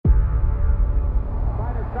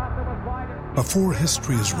Before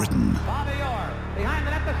history is written,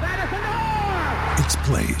 it's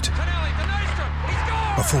played.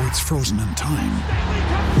 Before it's frozen in time,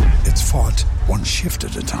 it's fought one shift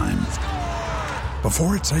at a time.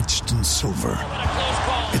 Before it's etched in silver,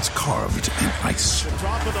 it's carved in ice.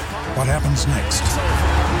 What happens next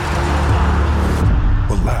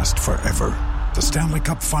will last forever. The Stanley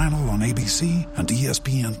Cup Final on ABC and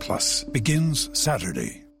ESPN Plus begins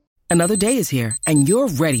Saturday. Another day is here, and you're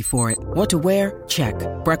ready for it. What to wear? Check.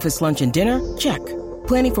 Breakfast, lunch, and dinner? Check.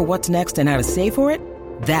 Planning for what's next and how to save for it?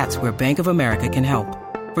 That's where Bank of America can help.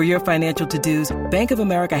 For your financial to-dos, Bank of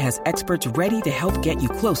America has experts ready to help get you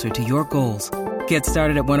closer to your goals. Get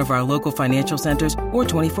started at one of our local financial centers or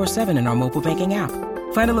 24/7 in our mobile banking app.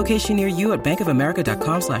 Find a location near you at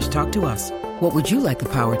bankofamerica.com/talktous. What would you like the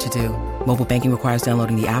power to do? Mobile banking requires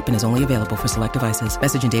downloading the app and is only available for select devices.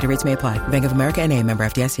 Message and data rates may apply. Bank of America NA, member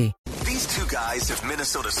FDIC. These two guys have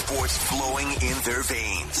Minnesota sports flowing in their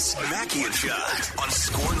veins. Mackie and Judd on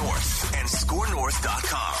Score North and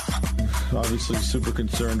ScoreNorth.com. Obviously super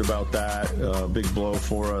concerned about that. Big blow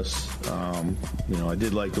for us. I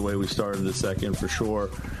did like the way we started the second for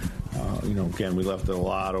sure. Again, we left a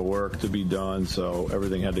lot of work to be done, so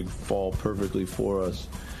everything had to fall perfectly for us.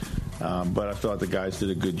 But I thought the guys did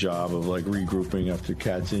a good job of regrouping after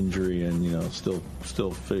Cat's injury and still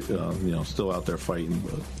out there fighting.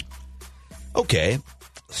 Okay,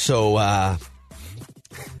 so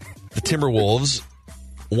the Timberwolves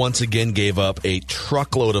once again gave up a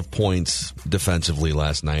truckload of points defensively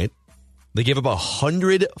last night. They gave up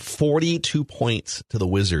 142 points to the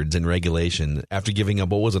Wizards in regulation after giving up,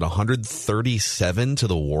 137 to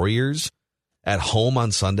the Warriors at home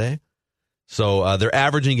on Sunday. So they're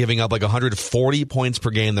averaging giving up 140 points per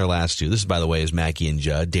game their last two. This, by the way, is Mackie and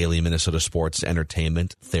Judd, daily Minnesota sports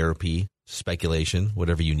entertainment, therapy, speculation,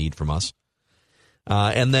 whatever you need from us.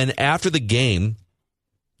 And then after the game,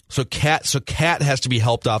 so Cat has to be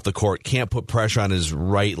helped off the court, can't put pressure on his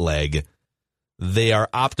right leg. They are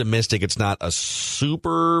optimistic it's not a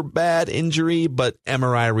super bad injury, but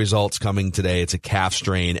MRI results coming today. It's a calf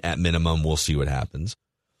strain at minimum. We'll see what happens.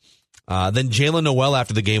 Then Jalen Noel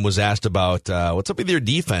after the game was asked about what's up with your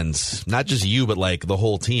defense, not just you, but the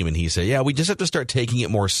whole team. And he said, yeah, we just have to start taking it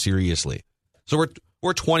more seriously. So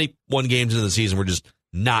we're 21 games into the season. We're just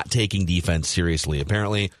not taking defense seriously,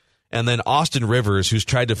 apparently. And then Austin Rivers, who's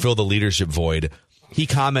tried to fill the leadership void, he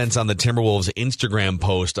comments on the Timberwolves Instagram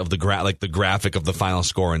post of the graphic of the final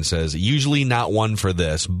score and says, usually not one for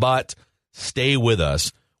this, but stay with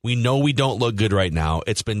us. We know we don't look good right now.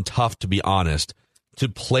 It's been tough, to be honest. Tough to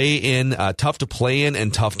play in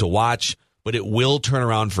and tough to watch, but it will turn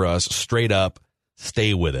around for us. Straight up,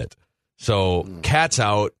 stay with it. So Cat's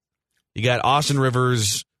out. You got Austin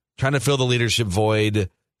Rivers trying to fill the leadership void,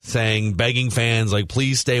 begging fans,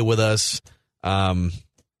 please stay with us.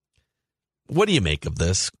 What do you make of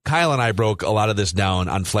this? Kyle and I broke a lot of this down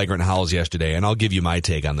on Flagrant Howls yesterday, and I'll give you my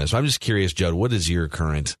take on this. I'm just curious, Judd, what is your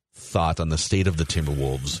current thought on the state of the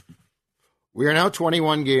Timberwolves? We are now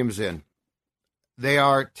 21 games in. They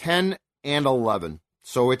are 10-11,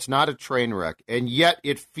 so it's not a train wreck, and yet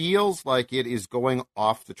it feels like it is going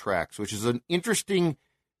off the tracks, which is an interesting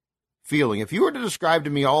feeling. If you were to describe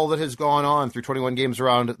to me all that has gone on through 21 games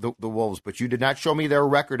around the Wolves, but you did not show me their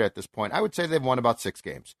record at this point, I would say they've won about 6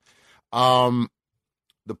 games. So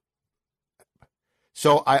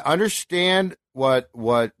I understand what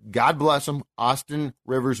God bless him, Austin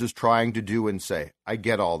Rivers is trying to do and say. I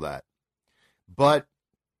get all that. But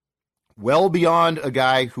well beyond a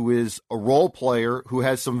guy who is a role player, who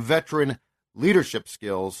has some veteran leadership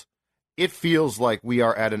skills, it feels like we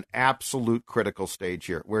are at an absolute critical stage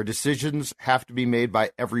here where decisions have to be made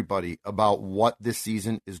by everybody about what this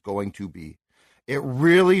season is going to be. It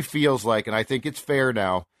really feels like, and I think it's fair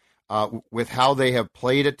now, with how they have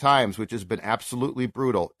played at times, which has been absolutely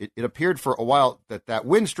brutal. It appeared for a while that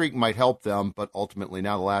win streak might help them, but ultimately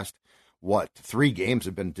now the last, 3 games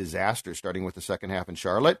have been disaster, starting with the second half in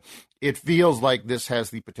Charlotte. It feels like this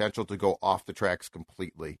has the potential to go off the tracks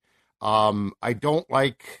completely. I don't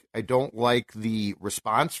like the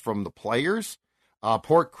response from the players.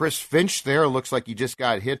 Poor Chris Finch there looks like he just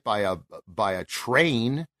got hit by a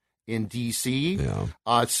train in D.C. Yeah.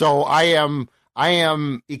 So I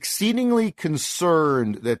am exceedingly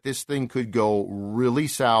concerned that this thing could go really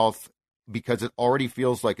south because it already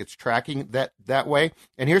feels like it's tracking that way.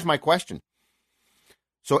 And here's my question.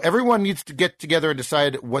 So everyone needs to get together and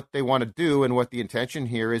decide what they want to do and what the intention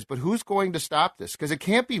here is, but who's going to stop this? Because it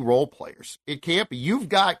can't be role players. It can't be. You've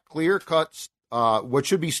got clear-cut, what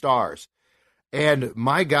should be stars. And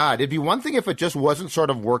my God, it'd be one thing if it just wasn't sort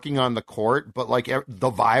of working on the court, but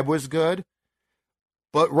the vibe was good.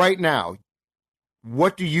 But right now,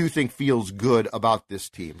 what do you think feels good about this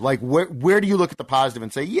team? Like, where do you look at the positive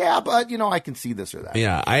and say, yeah, but, I can see this or that?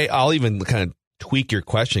 Yeah, I'll even kind of tweak your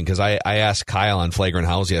question because I asked Kyle on Flagrant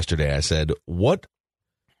House yesterday. I said, what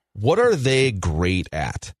are they great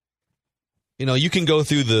at? You can go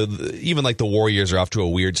through even like the Warriors are off to a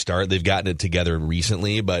weird start. They've gotten it together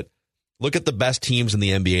recently, but look at the best teams in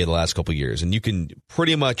the NBA the last couple of years, and you can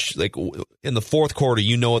pretty much, like, in the fourth quarter,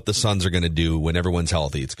 what the Suns are going to do when everyone's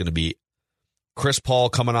healthy. It's going to be Chris Paul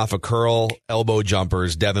coming off a curl, elbow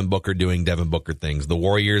jumpers, Devin Booker doing Devin Booker things. The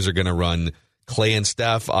Warriors are going to run Clay and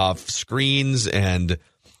Steph off screens, and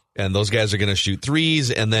those guys are going to shoot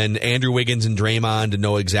threes, and then Andrew Wiggins and Draymond to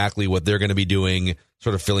know exactly what they're going to be doing,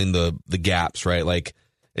 sort of filling the gaps, right? Like,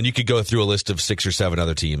 and you could go through a list of 6 or 7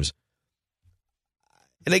 other teams.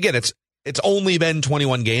 And again, it's only been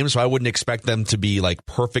 21 games, so I wouldn't expect them to be like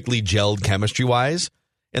perfectly gelled chemistry-wise.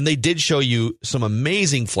 And they did show you some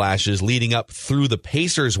amazing flashes leading up through the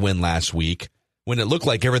Pacers win last week when it looked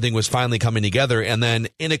like everything was finally coming together, and then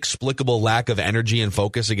inexplicable lack of energy and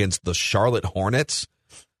focus against the Charlotte Hornets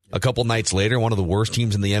a couple nights later, one of the worst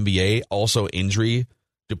teams in the NBA, also injury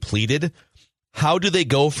depleted. How do they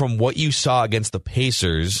go from what you saw against the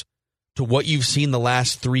Pacers to what you've seen the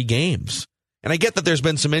last 3 games? And I get that there's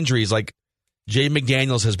been some injuries, like Jaden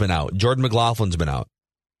McDaniels has been out, Jordan McLaughlin's been out.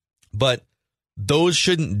 But those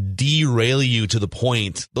shouldn't derail you to the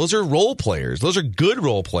point. Those are role players. Those are good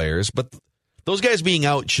role players, but those guys being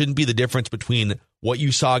out shouldn't be the difference between what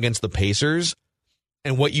you saw against the Pacers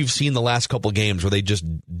and what you've seen the last couple of games where they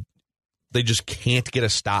just can't get a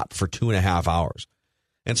stop for 2.5 hours.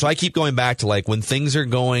 And so I keep going back to, like, when things are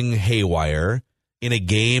going haywire in a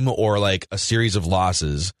game or like a series of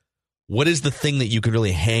losses, what is the thing that you can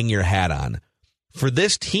really hang your hat on? For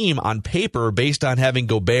this team on paper, based on having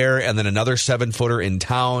Gobert and then another 7-footer in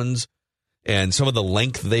Towns and some of the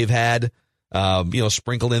length they've had,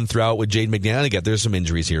 sprinkled in throughout with Jaden McDaniels. Again, there's some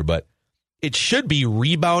injuries here, but it should be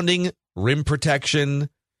rebounding, rim protection,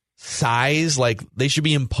 size. Like, they should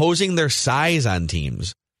be imposing their size on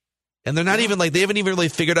teams. And they're not even like, they haven't even really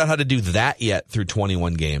figured out how to do that yet through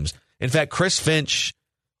 21 games. In fact, Chris Finch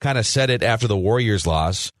kind of said it after the Warriors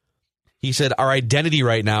loss. He said, our identity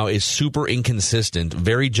right now is super inconsistent,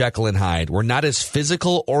 very Jekyll and Hyde. We're not as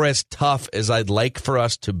physical or as tough as I'd like for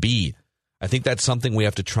us to be. I think that's something we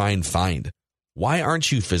have to try and find. Why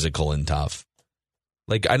aren't you physical and tough?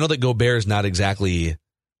 Like, I know that Gobert is not exactly,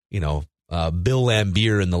 Bill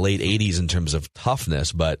Laimbeer in the late 80s in terms of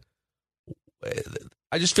toughness, but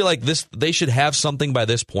I just feel like they should have something by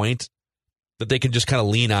this point that they can just kind of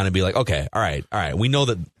lean on and be like, okay, all right. We know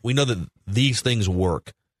that these things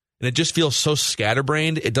work. And it just feels so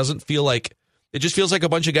scatterbrained. It just feels like a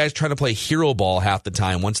bunch of guys trying to play hero ball half the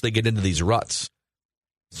time once they get into these ruts.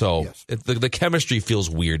 So yes. The chemistry feels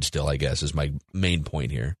weird still, I guess, is my main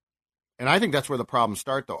point here. And I think that's where the problems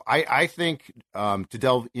start, though. I think to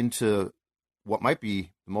delve into what might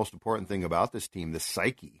be the most important thing about this team, the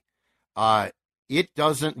psyche, it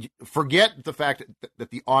doesn't forget the fact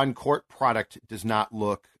that the on-court product does not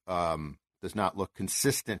look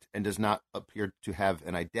consistent and does not appear to have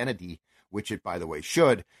an identity, which it, by the way,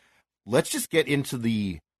 should. Let's just get into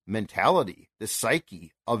the mentality, the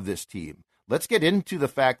psyche of this team. Let's get into the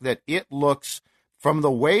fact that it looks, from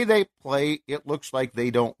the way they play, it looks like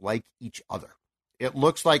they don't like each other. It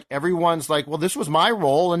looks like everyone's like, well, this was my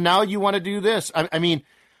role, and now you want to do this. I mean,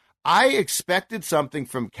 I expected something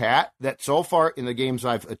from Cat that so far in the games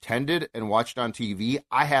I've attended and watched on TV,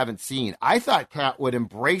 I haven't seen. I thought Cat would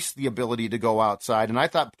embrace the ability to go outside, and I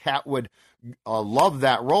thought Cat would love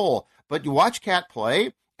that role. But you watch Cat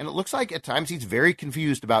play, and it looks like at times he's very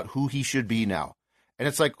confused about who he should be now. And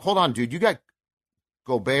it's like, hold on, dude, you got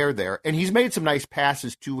Gobert there, and he's made some nice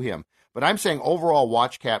passes to him. But I'm saying overall,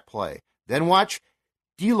 watch Cat play. Then watch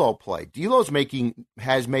D'Lo play. D'Lo's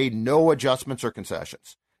has made no adjustments or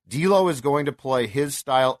concessions. D'Lo is going to play his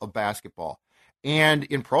style of basketball. And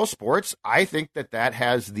in pro sports, I think that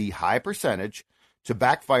has the high percentage to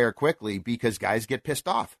backfire quickly because guys get pissed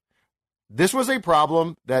off. This was a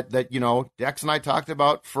problem that Dex and I talked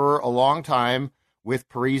about for a long time with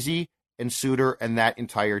Parisi and Suter and that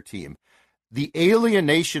entire team. The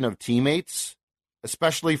alienation of teammates,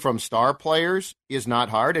 especially from star players, is not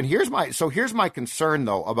hard. And here's my concern,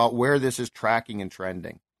 though, about where this is tracking and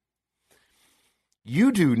trending.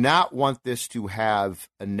 You do not want this to have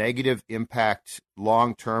a negative impact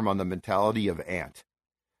long-term on the mentality of Ant.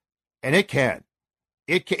 And it can.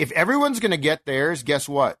 If everyone's going to get theirs, guess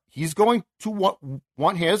what? He's going to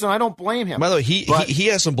want his, and I don't blame him. By the way, he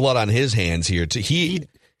has some blood on his hands here. He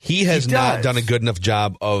has not done a good enough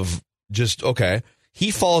job of just, okay,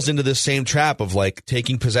 he falls into this same trap of like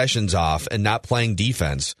taking possessions off and not playing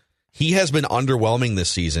defense. He has been underwhelming this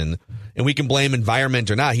season, and we can blame environment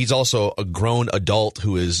or not. He's also a grown adult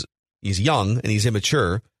he's young and he's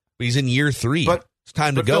immature, but he's in year 3. But it's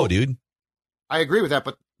time to go, dude. I agree with that,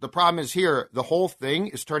 but the problem is here, the whole thing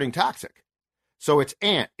is turning toxic. So it's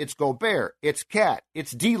Ant, it's Gobert, it's Cat,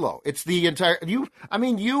 it's D'Lo, it's the entire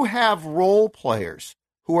you have role players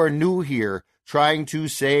who are new here trying to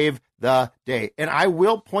save the day. And I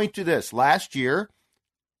will point to this. Last year,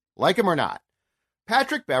 like him or not,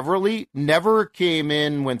 Patrick Beverley never came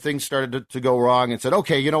in when things started to go wrong and said,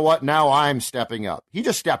 okay, you know what? Now I'm stepping up. He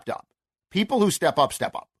just stepped up. People who step up,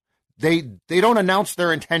 step up. They don't announce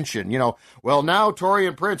their intention. Well, now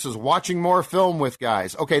Taurean Prince is watching more film with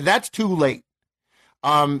guys. Okay, that's too late.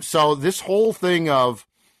 So this whole thing of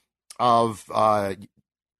I'm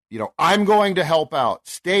going to help out,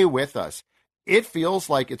 stay with us. It feels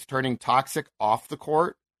like it's turning toxic off the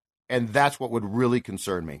court, and that's what would really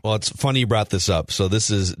concern me. Well, it's funny you brought this up. So this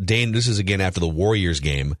is Dane. This is again after the Warriors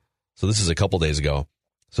game. So this is a couple days ago.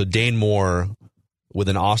 So Dane Moore with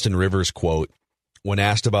an Austin Rivers quote when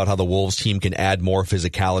asked about how the Wolves team can add more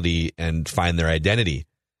physicality and find their identity.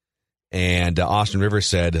 And Austin Rivers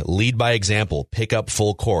said, lead by example, pick up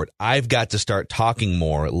full court. I've got to start talking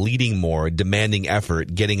more, leading more, demanding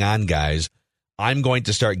effort, getting on guys. I'm going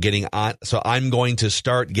to start getting on. So I'm going to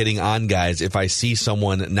start getting on guys if I see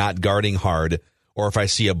someone not guarding hard or if I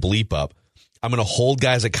see a bleep up. I'm going to hold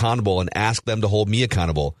guys accountable and ask them to hold me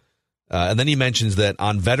accountable. And then he mentions that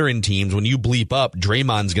on veteran teams, when you bleep up,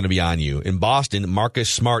 Draymond's going to be on you. In Boston, Marcus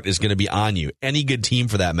Smart is going to be on you. Any good team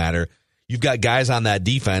for that matter. You've got guys on that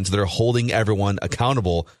defense that are holding everyone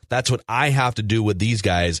accountable. That's what I have to do with these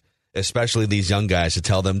guys, especially these young guys, to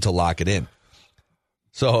tell them to lock it in.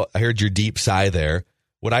 So I heard your deep sigh there.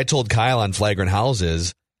 What I told Kyle on Flagrant Howls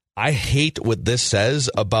is I hate what this says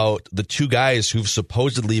about the two guys who've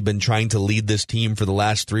supposedly been trying to lead this team for the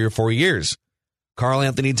last 3 or 4 years, Karl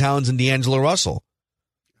Anthony Towns and D'Angelo Russell.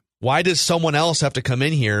 Why does someone else have to come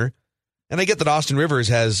in here? And I get that Austin Rivers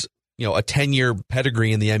has a 10-year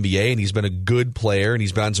pedigree in the NBA, and he's been a good player, and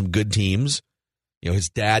he's been on some good teams. His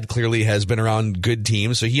dad clearly has been around good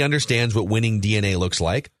teams, so he understands what winning DNA looks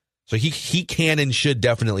like. So he can and should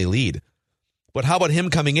definitely lead. But how about him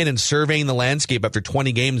coming in and surveying the landscape after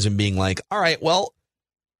 20 games and being like, all right, well,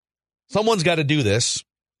 someone's got to do this,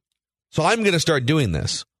 so I'm going to start doing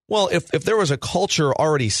this. Well, if there was a culture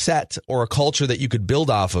already set or a culture that you could build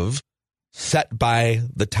off of, set by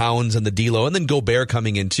the Towns and the D'Lo, and then Gobert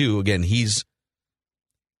coming in too. Again,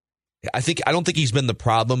 I don't think he's been the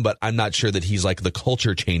problem, but I'm not sure that he's like the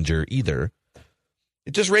culture changer either.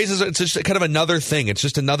 It's just kind of another thing. It's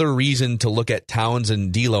just another reason to look at Towns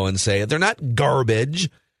and D'Lo and say they're not garbage.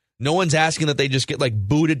 No one's asking that they just get like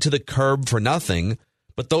booted to the curb for nothing,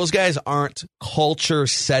 but those guys aren't culture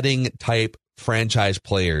setting type franchise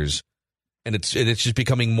players. And it's just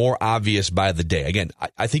becoming more obvious by the day. Again,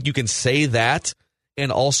 I think you can say that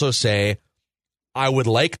and also say, I would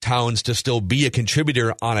like Towns to still be a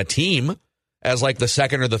contributor on a team as like the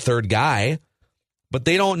second or the third guy, but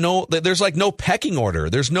they don't know that there's like no pecking order.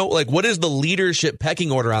 There's no what is the leadership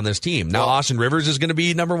pecking order on this team? Now Austin Rivers is going to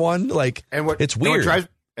be number one. It's weird.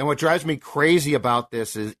 What drives me crazy about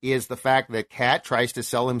this is the fact that Cat tries to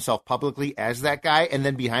sell himself publicly as that guy and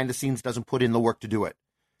then behind the scenes doesn't put in the work to do it.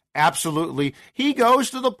 Absolutely. He goes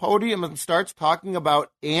to the podium and starts talking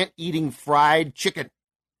about Ant eating fried chicken.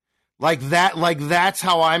 That's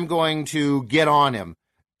how I'm going to get on him.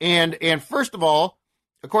 And first of all,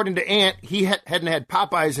 according to Ant, he hadn't had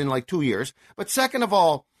Popeyes in like 2 years. But second of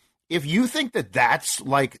all, if you think that that's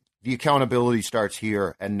like the accountability starts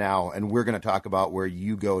here and now, and we're going to talk about where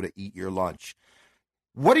you go to eat your lunch.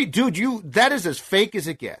 That is as fake as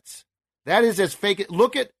it gets. That is as fake.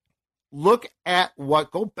 Look at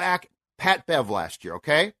go back, Pat Bev last year,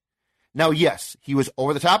 okay? Now, yes, he was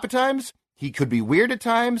over the top at times. He could be weird at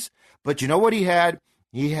times, but you know what he had?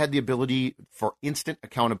 He had the ability for instant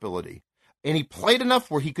accountability, and he played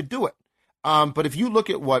enough where he could do it. But if you look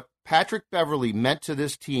at what Patrick Beverley meant to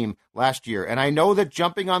this team last year, and I know that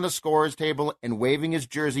jumping on the scorer's table and waving his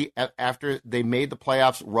jersey after they made the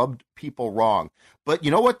playoffs rubbed people wrong. But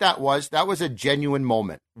you know what that was? That was a genuine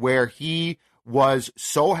moment where he was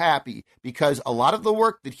so happy because a lot of the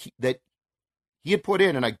work that he had put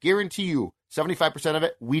in, and I guarantee you 75% of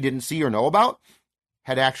it we didn't see or know about,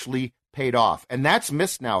 had actually paid off. And that's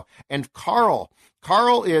missed now. And Karl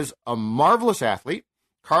is a marvelous athlete.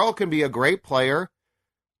 Karl can be a great player.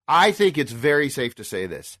 I think it's very safe to say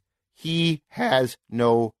this. He has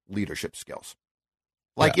no leadership skills.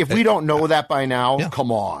 If we don't know that by now,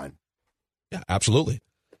 come on. Yeah, absolutely.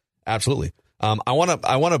 Absolutely. I want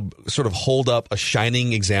to sort of hold up a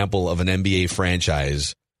shining example of an NBA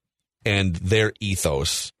franchise and their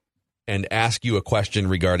ethos, and ask you a question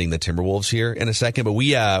regarding the Timberwolves here in a second. But we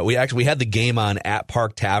had the game on at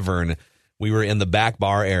Park Tavern. We were in the back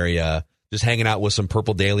bar area, just hanging out with some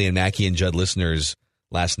Purple Daily and Mackie and Judd listeners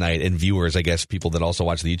last night, and viewers, I guess, people that also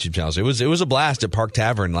watch the YouTube channels. It was a blast at Park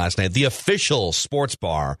Tavern last night, the official sports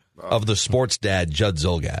bar of the sports dad, Judd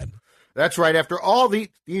Zulgad. That's right. After all these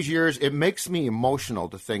years, it makes me emotional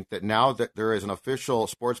to think that now that there is an official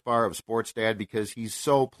sports bar of Sports Dad, because he's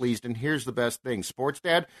so pleased. And here's the best thing. Sports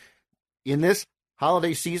Dad, in this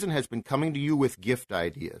holiday season, has been coming to you with gift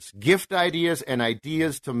ideas. Gift ideas and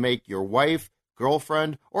ideas to make your wife,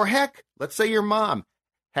 girlfriend, or heck, let's say your mom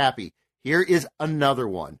happy. Here is another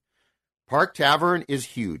one. Park Tavern is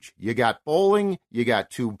huge. You got bowling, you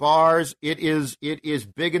got 2 bars. It is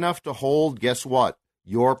big enough to hold, guess what?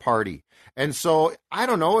 Your party. And so I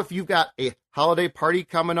don't know if you've got a holiday party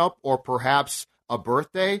coming up, or perhaps a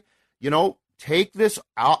birthday, take this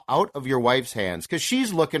out of your wife's hands, because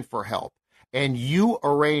she's looking for help, and you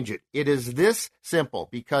arrange it. It is this simple,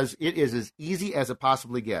 because it is as easy as it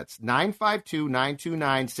possibly gets.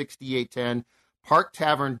 952-929-6810,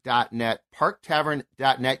 parktavern.net,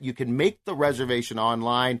 parktavern.net. You can make the reservation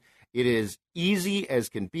online. It is easy as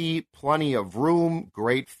can be, plenty of room,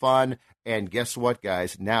 great fun, and guess what,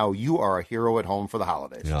 guys? Now you are a hero at home for the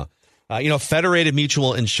holidays. Yeah. Federated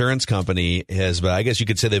Mutual Insurance Company has, I guess you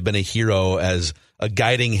could say they've been a hero as a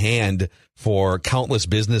guiding hand for countless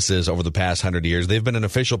businesses over the past 100 years. They've been an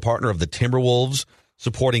official partner of the Timberwolves,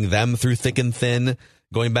 supporting them through thick and thin,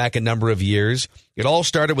 going back a number of years. It all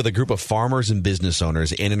started with a group of farmers and business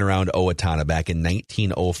owners in and around Owatonna back in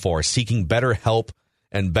 1904, seeking better help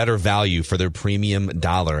and better value for their premium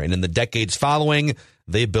dollar. And in the decades following,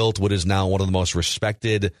 they built what is now one of the most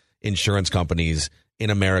respected insurance companies in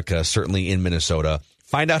America, certainly in Minnesota.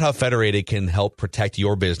 Find out how Federated can help protect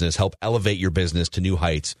your business, help elevate your business to new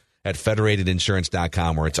heights at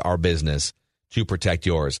federatedinsurance.com, where it's our business to protect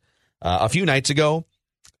yours. A few nights ago,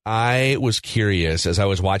 I was curious as I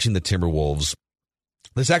was watching the Timberwolves.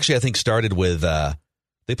 This actually, I think, started with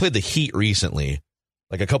they played the Heat recently,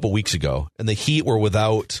 like a couple weeks ago, and the Heat were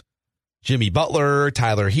without Jimmy Butler,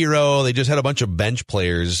 Tyler Hero. They just had a bunch of bench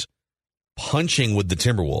players punching with the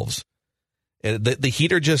Timberwolves. And the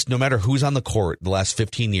Heat are just, no matter who's on the court the last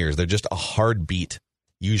 15 years, they're just a hard beat,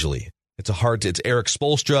 usually. It's Eric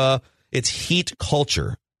Spoelstra. It's Heat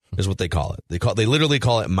culture is what they call it. They literally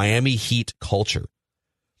call it Miami Heat culture.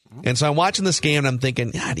 And so I'm watching this game and I'm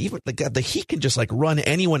thinking, God, even the Heat can just run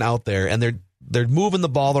anyone out there, and they're moving the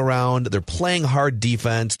ball around. They're playing hard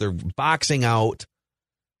defense. They're boxing out.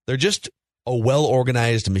 They're just a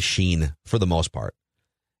well-organized machine for the most part.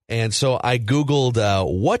 And so I Googled,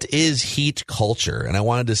 what is Heat culture? And I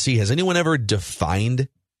wanted to see, has anyone ever defined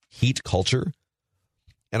Heat culture?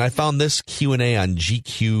 And I found this Q&A on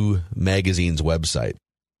GQ magazine's website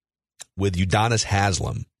with Udonis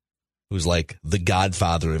Haslem, who's like the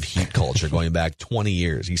godfather of Heat culture going back 20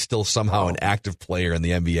 years. He's still somehow an active player in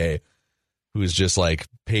the NBA who's just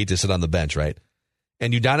paid to sit on the bench, right?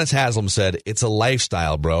 And Udonis Haslem said, it's a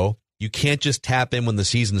lifestyle, bro. You can't just tap in when the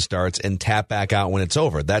season starts and tap back out when it's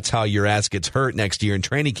over. That's how your ass gets hurt next year in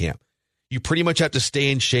training camp. You pretty much have to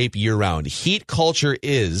stay in shape year-round. Heat culture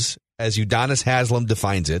is, as Udonis Haslem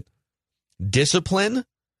defines it, discipline,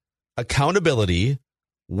 accountability,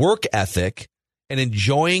 work ethic, and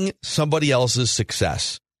enjoying somebody else's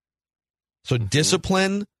success. So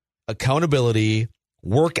discipline, accountability,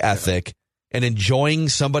 work ethic, and enjoying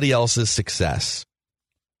somebody else's success.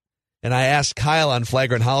 And I asked Kyle on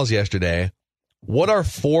Flagrant Howls yesterday, what are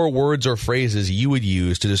 4 words or phrases you would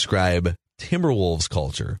use to describe Timberwolves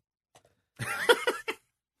culture?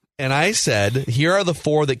 And I said, here are the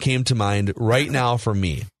 4 that came to mind right now for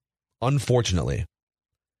me, unfortunately.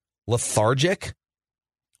 Lethargic,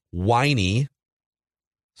 whiny,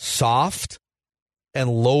 soft, and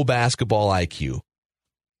low basketball IQ.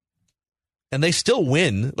 And they still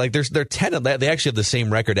win. They're 10 of that. They actually have the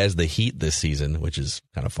same record as the Heat this season, which is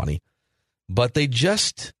kind of funny. But there's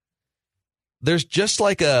just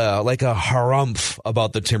a harumph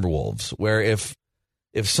about the Timberwolves, where if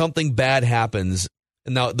something bad happens,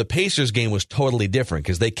 now the Pacers game was totally different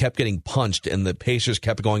because they kept getting punched and the Pacers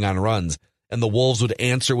kept going on runs, and the Wolves would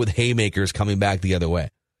answer with haymakers coming back the other way.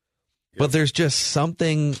 Yep. But there's just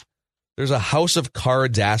something. There's a house of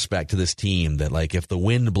cards aspect to this team that, if the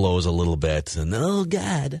wind blows a little bit and, oh,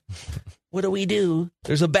 God, what do we do?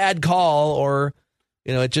 There's a bad call, or,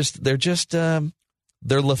 they're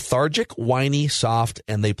lethargic, whiny, soft,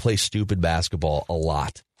 and they play stupid basketball a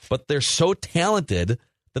lot. But they're so talented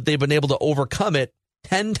that they've been able to overcome it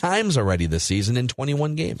 10 times already this season in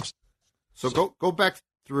 21 games. So go back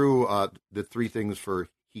through the three things for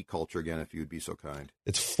Heat culture again, if you'd be so kind.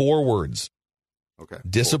 It's 4 words. Okay.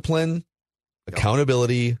 Discipline,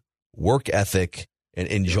 accountability, work ethic, and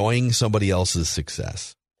enjoying somebody else's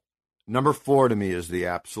success. Number 4 to me is the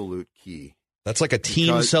absolute key. That's like a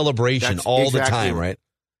team celebration all the time, right?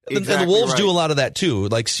 And the Wolves do a lot of that too.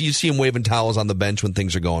 Like you see them waving towels on the bench when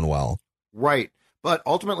things are going well. Right. But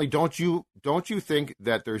ultimately, don't you think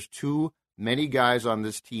that there's too many guys on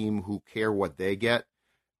this team who care what they get,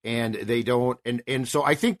 and they don't? And so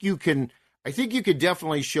I think you could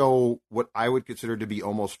definitely show what I would consider to be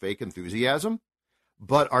almost fake enthusiasm.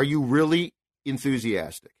 But are you really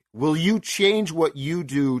enthusiastic? Will you change what you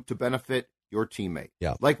do to benefit your teammate?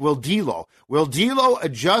 Yeah. Like will D'Lo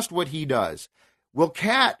adjust what he does?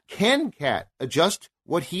 Can Cat adjust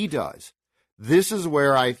what he does? This is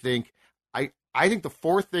where I think the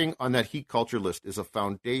 4th thing on that Heat culture list is a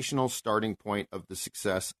foundational starting point of the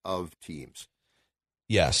success of teams.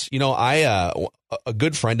 Yes. A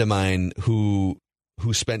good friend of mine who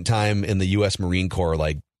spent time in the U.S. Marine Corps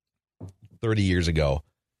like 30 years ago,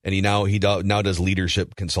 and he now does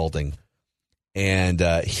leadership consulting, and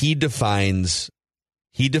he defines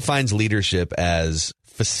leadership as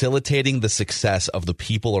facilitating the success of the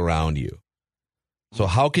people around you. So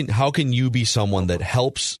how can you be someone that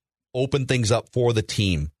helps open things up for the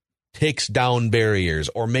team, takes down barriers,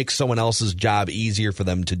 or makes someone else's job easier for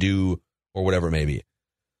them to do, or whatever it may be?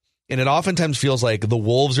 And it oftentimes feels like the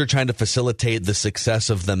Wolves are trying to facilitate the success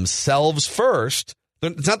of themselves first.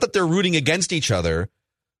 It's not that they're rooting against each other,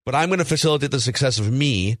 but I'm going to facilitate the success of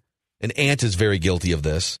me. And Ant is very guilty of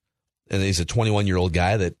this. And he's a 21-year-old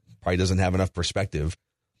guy that probably doesn't have enough perspective.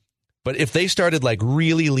 But if they started like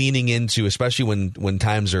really leaning into, especially when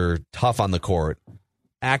times are tough on the court,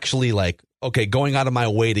 actually like, okay, going out of my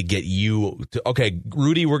way to get you to, okay,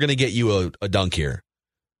 Rudy, we're going to get you a dunk here.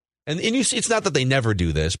 And you see, it's not that they never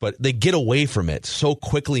do this, but they get away from it so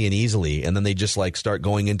quickly and easily. And then they just like start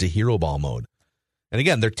going into hero ball mode. And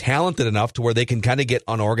again, they're talented enough to where they can kind of get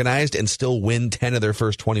unorganized and still win 10 of their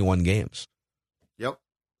first 21 games. Yep.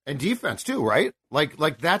 And defense too, right?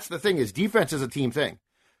 Like that's the thing, is defense is a team thing.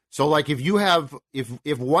 So like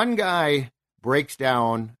if one guy breaks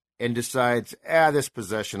down and decides, this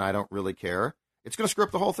possession, I don't really care, it's going to screw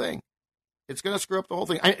up the whole thing.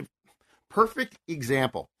 Perfect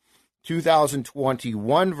example,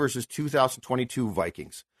 2021 versus 2022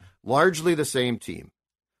 Vikings. Largely the same team.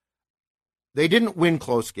 They didn't win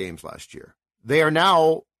close games last year. They are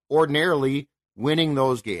now ordinarily winning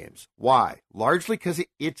those games. Why? Largely because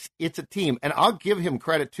it's a team. And I'll give him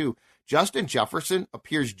credit too. Justin Jefferson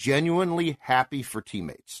appears genuinely happy for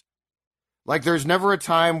teammates. Like there's never a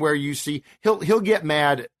time where you see he'll get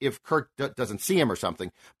mad if Kirk doesn't see him or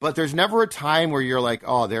something, but there's never a time where you're like,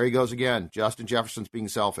 oh, there he goes again. Justin Jefferson's being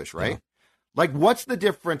selfish, right? Yeah. Like what's the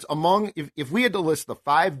difference among, if we had to list the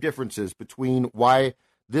 5 differences between why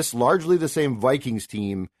this largely the same Vikings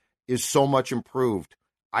team is so much improved,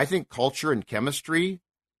 I think culture and chemistry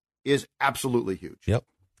is absolutely huge. Yep.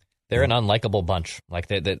 They're an unlikable bunch. Like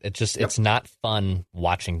it's not fun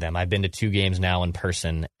watching them. I've been to 2 games now in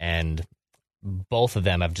person, and both of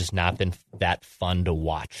them have just not been that fun to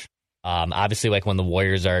watch. Obviously, like when the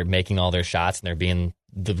Warriors are making all their shots and they're being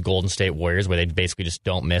the Golden State Warriors, where they basically just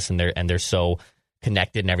don't miss and they're so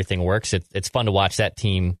connected and everything works. It's fun to watch that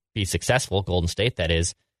team be successful, Golden State that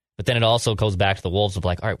is. But then it also goes back to the Wolves of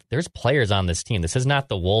like, all right, there's players on this team. This is not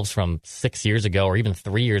the Wolves from 6 years ago or even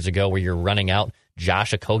 3 years ago where you're running out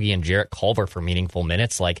Josh Okogie and Jarrett Culver for meaningful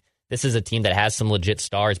minutes. Like this is a team that has some legit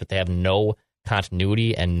stars, but they have no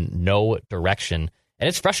continuity and no direction. And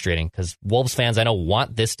it's frustrating because Wolves fans, I know,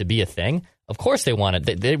 want this to be a thing. Of course they want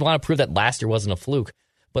it. They want to prove that last year wasn't a fluke.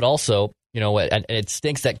 But also, it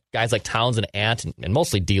stinks that guys like Towns and Ant and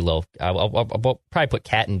mostly D'Lo, I'll probably put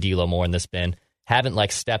Cat and D'Lo more in this bin, haven't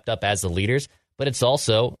like stepped up as the leaders. But it's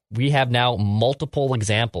also, we have now multiple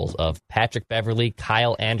examples of Patrick Beverley,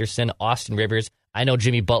 Kyle Anderson, Austin Rivers. I know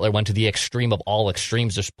Jimmy Butler went to the extreme of all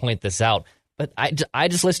extremes to point this out. But I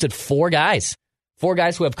just listed 4 guys. 4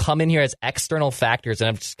 guys who have come in here as external factors, and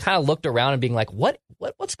I've just kind of looked around and being like,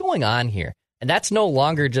 what's going on here? And that's no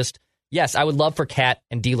longer just, yes, I would love for Cat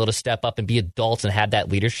and D'Lo to step up and be adults and have that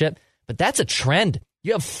leadership, but that's a trend.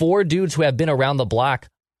 You have 4 dudes who have been around the block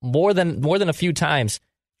more than a few times,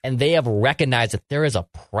 and they have recognized that there is a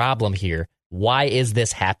problem here. Why is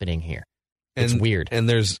this happening here? It's weird. And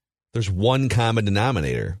there's one common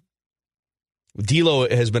denominator. D'Lo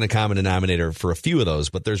has been a common denominator for a few of those,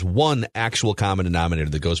 but there's one actual common denominator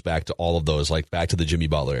that goes back to all of those, like back to the Jimmy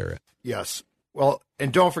Butler era. Yes. Well,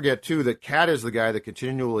 and don't forget, too, that Cat is the guy that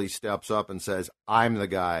continually steps up and says, I'm the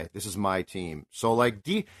guy. This is my team. So, like,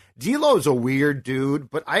 D'Lo's a weird dude,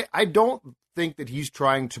 but I don't think that he's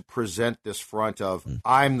trying to present this front of,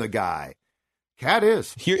 I'm the guy. Cat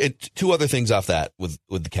is. Here, two other things off that with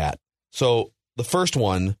the Cat. So, the first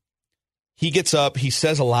one, he gets up, he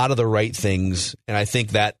says a lot of the right things, and I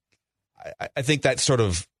think that sort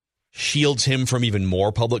of shields him from even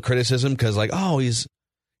more public criticism because, like,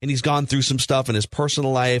 he's gone through some stuff in his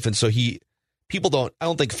personal life, and so I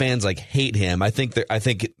don't think fans like hate him. I think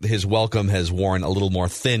his welcome has worn a little more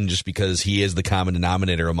thin just because he is the common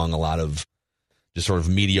denominator among a lot of just sort of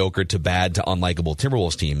mediocre to bad to unlikable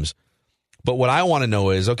Timberwolves teams. But what I want to know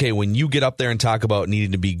is, okay, when you get up there and talk about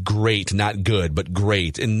needing to be great, not good, but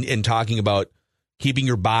great, and talking about keeping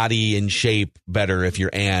your body in shape better if you're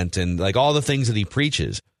Ant, and like all the things that he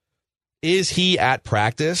preaches, is he at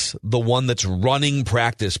practice the one that's running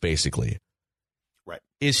practice, basically? Right.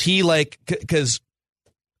 Is he like, because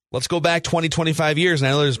let's go back 20, 25 years, and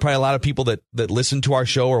I know there's probably a lot of people that listen to our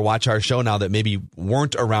show or watch our show now that maybe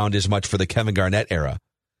weren't around as much for the Kevin Garnett era.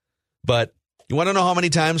 But you want to know how many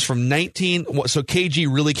times from so KG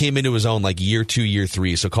really came into his own like year 2, year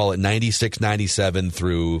 3, so call it 96, 97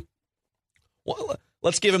 through, well,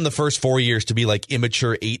 let's give him the first 4 years to be like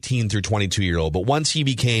immature 18 through 22-year-old. But once he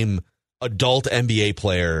became adult NBA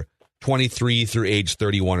player, 23 through age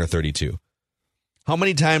 31 or 32. How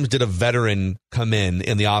many times did a veteran come in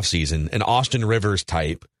the offseason, an Austin Rivers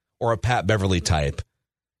type or a Pat Beverly type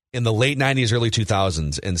in the late 90s, early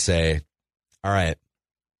 2000s and say, all right,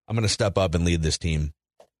 I'm going to step up and lead this team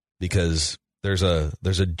because there's a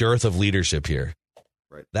dearth of leadership here.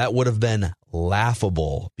 Right. That would have been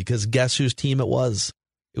laughable because guess whose team it was?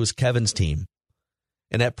 It was Kevin's team.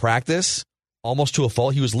 And at practice, almost to a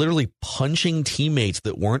fault, he was literally punching teammates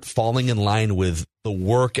that weren't falling in line with the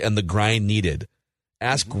work and the grind needed.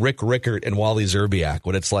 Ask Rick Rickert and Wally Zerbiak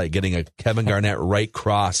what it's like getting a Kevin Garnett right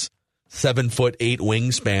cross, 7'8"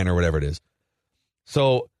 wingspan or whatever it is.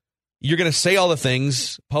 So you're going to say all the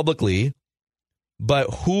things publicly,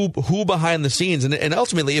 but who behind the scenes? And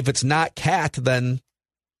ultimately, if it's not Cat, then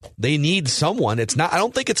they need someone. It's not. I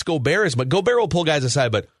don't think it's Gobert, but Gobert will pull guys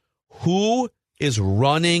aside. But who is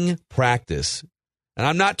running practice? And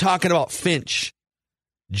I'm not talking about Finch.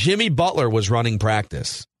 Jimmy Butler was running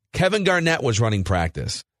practice. Kevin Garnett was running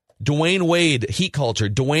practice. Dwayne Wade, Heat culture.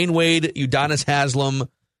 Dwayne Wade, Udonis Haslem,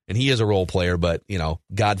 and he is a role player, but,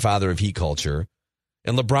 godfather of Heat culture.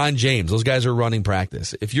 And LeBron James, those guys are running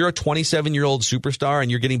practice. If you're a 27-year-old superstar and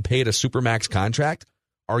you're getting paid a supermax contract,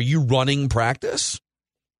 are you running practice?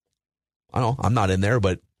 I don't know. I'm not in there,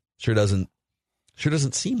 but sure doesn't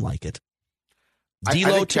seem like it.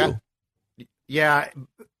 D'Lo too. Yeah,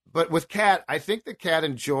 but with Cat, I think the Cat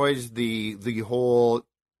enjoys the whole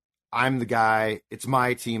I'm the guy, it's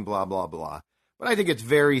my team, blah, blah, blah. But I think it's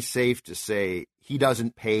very safe to say he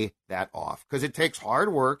doesn't pay that off because it takes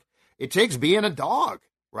hard work. It takes being a dog,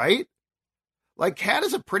 right? Like Cat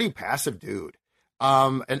is a pretty passive dude.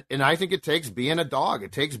 And I think it takes being a dog.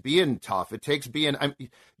 It takes being tough. It takes being,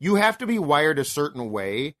 you have to be wired a certain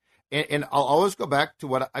way. And I'll always go back to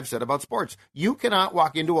what I've said about sports. You cannot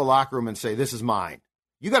walk into a locker room and say, this is mine.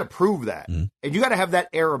 You got to prove that. And you got to have that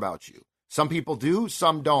air about you. Some people do,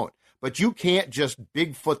 some don't. But you can't just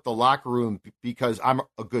Bigfoot the locker room because I'm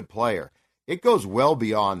a good player. It goes well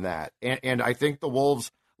beyond that. And I think the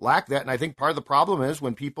Wolves lack that. And I think part of the problem is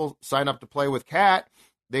when people sign up to play with Cat,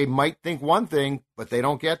 they might think one thing, but they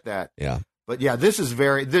don't get that. Yeah. But yeah, this is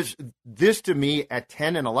this to me at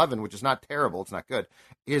 10 and 11, which is not terrible, it's not good,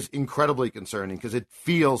 is incredibly concerning because it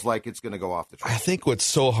feels like it's going to go off the track. I think what's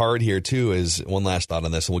so hard here too is one last thought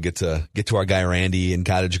on this, and we'll get to our guy Randy in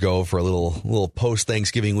Cottage Grove for a little post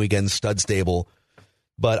Thanksgiving weekend stud stable.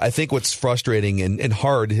 But I think what's frustrating and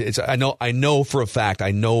hard is I know for a fact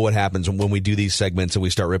I know what happens when we do these segments and we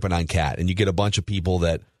start ripping on Cat, and you get a bunch of people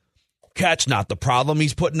that Cat's not the problem.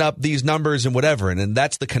 He's putting up these numbers and whatever. And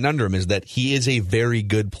that's the conundrum, is that he is a very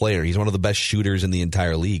good player. He's one of the best shooters in the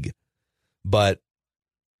entire league. But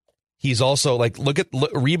he's also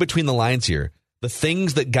read between the lines here. The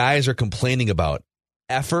things that guys are complaining about,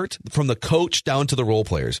 effort from the coach down to the role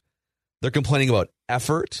players. They're complaining about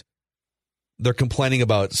effort. They're complaining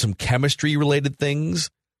about some chemistry related things.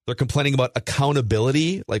 They're complaining about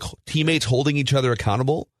accountability, like teammates holding each other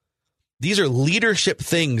accountable. These are leadership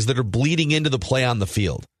things that are bleeding into the play on the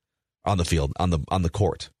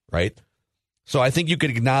court, right? So I think you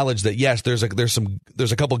could acknowledge that, yes, there's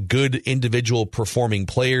a couple good individual performing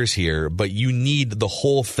players here, but you need the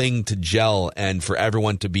whole thing to gel and for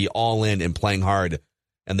everyone to be all in and playing hard,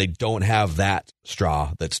 and they don't have that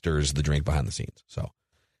straw that stirs the drink behind the scenes. So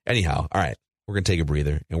anyhow, all right, we're going to take a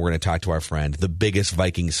breather, and we're going to talk to our friend, the biggest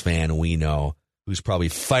Vikings fan we know, who's probably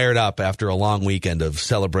fired up after a long weekend of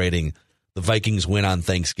celebrating the Vikings win on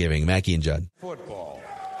Thanksgiving. Mackie and Judd. Football.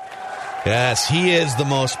 Yes, he is the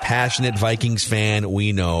most passionate Vikings fan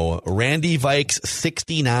we know. Randy Vikes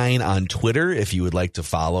 69 on Twitter, if you would like to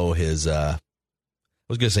follow his, I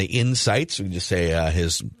was going to say insights. We can just say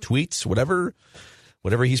his tweets, whatever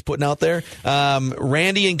he's putting out there.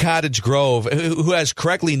 Randy in Cottage Grove, who has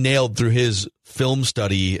correctly nailed through his film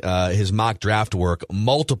study, his mock draft work,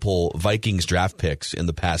 multiple Vikings draft picks in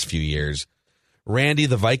the past few years. Randy,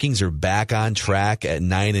 the Vikings are back on track at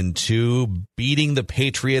 9-2, beating the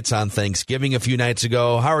Patriots on Thanksgiving a few nights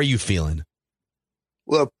ago. How are you feeling?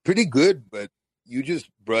 Well, pretty good, but you just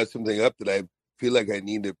brought something up that I feel like I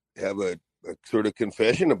need to have a sort of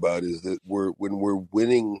confession about, is that when we're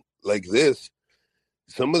winning like this,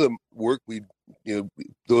 some of the work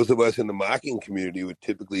those of us in the mocking community would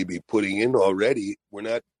typically be putting in already, we're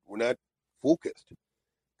not focused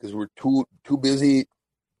because we're too busy,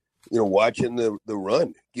 watching the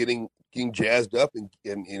run, getting jazzed up and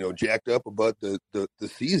jacked up about the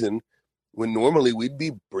season, when normally we'd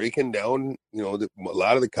be breaking down, a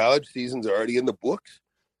lot of the college seasons are already in the books.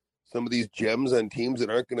 Some of these gems on teams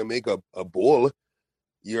that aren't going to make a bowl,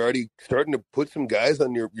 you're already starting to put some guys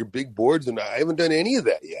on your big boards, and I haven't done any of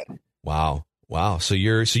that yet. Wow. So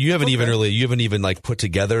you haven't even like put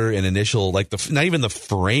together an initial, like not even the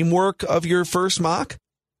framework of your first mock?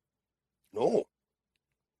 No.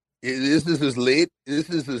 This is as late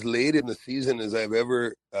in the season as I've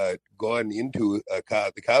ever gone into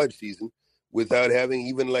the college season without having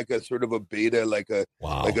even like a sort of a beta, like an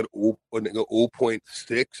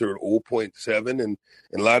 0.6 or an 0.7, and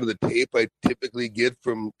a lot of the tape I typically get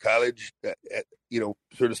from college,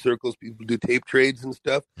 sort of circles, people do tape trades and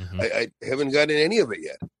stuff. Mm-hmm. I haven't gotten any of it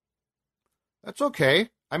yet. That's okay.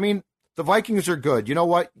 I mean, the Vikings are good. You know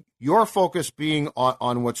what? Your focus being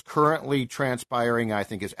on what's currently transpiring, I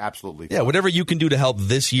think, is absolutely fine. Yeah, whatever you can do to help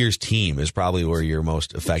this year's team is probably where you're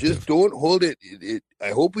most effective. Just don't hold it. I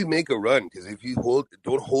hope we make a run, because if you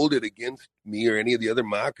don't hold it against me or any of the other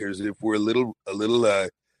mockers if we're a little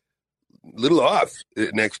off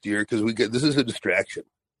next year, because this is a distraction.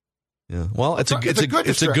 Yeah, well, it's a good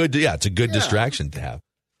distraction to have.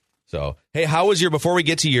 So, hey, before we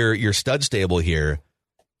get to your stud stable here,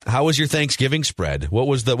 how was your Thanksgiving spread? What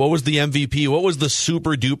was the MVP? What was the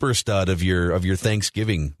super duper stud of your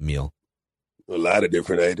Thanksgiving meal? A lot of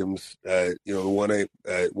different items. The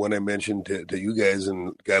one I mentioned to you guys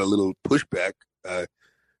and got a little pushback.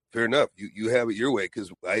 Fair enough. You have it your way,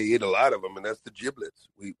 because I ate a lot of them, and that's the giblets.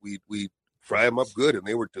 We fry them up good, and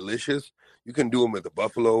they were delicious. You can do them with the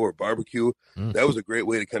buffalo or barbecue. That was a great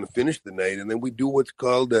way to kind of finish the night. And then we do what's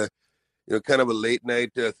called kind of a late night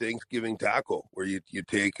Thanksgiving taco, where you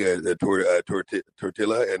take a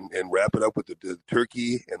tortilla and wrap it up with the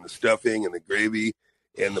turkey and the stuffing and the gravy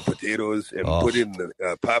and the potatoes and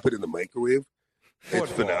pop it in the microwave.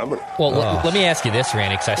 It's phenomenal. Well, let me ask you this,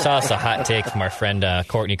 Randy, because I saw us a hot take from our friend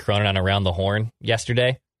Courtney Cronin on Around the Horn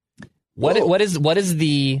yesterday. What is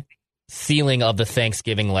the ceiling of the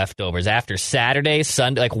Thanksgiving leftovers after Saturday,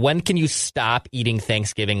 Sunday? Like, when can you stop eating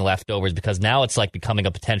Thanksgiving leftovers? Because now it's like becoming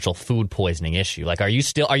a potential food poisoning issue. Like, are you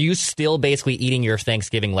still basically eating your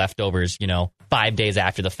Thanksgiving leftovers, 5 days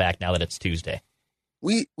after the fact now that it's Tuesday?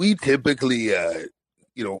 We typically,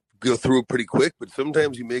 go through it pretty quick, but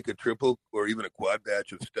sometimes you make a triple or even a quad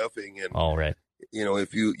batch of stuffing. And, all right.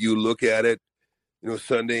 If you look at it,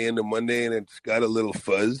 Sunday into Monday and it's got a little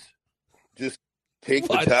fuzz, just take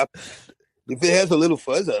the top. If it has a little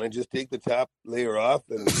fuzz on it, just take the top layer off.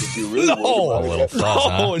 And if you're really worried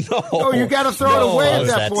about it, no, you got to throw it away at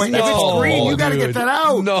that point. If it's green, you got to get that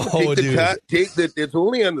out. It's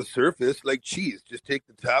only on the surface, like cheese. Just take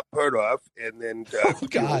the top part off, and then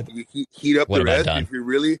you heat up the rest. If you're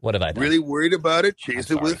really worried about it,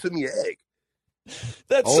 chase it with some Yag.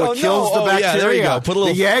 It kills the bacteria. Yeah, there you go. Put a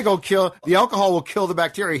little. The Yag will kill. The alcohol will kill the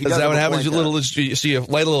bacteria. Is that what happens? You light a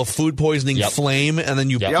little food poisoning flame, and then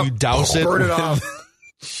you douse it. Burn it off.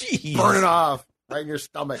 Burn it off right in your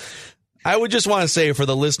stomach. I would just want to say, for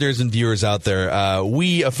the listeners and viewers out there,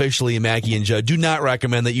 we officially, Mackie and Judd, do not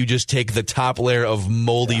recommend that you just take the top layer of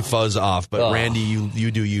moldy fuzz off. But Randy, you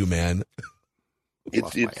do you, man. It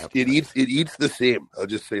eats the same. I'll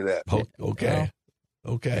just say that.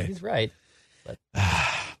 Okay. He's right.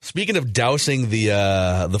 Speaking of dousing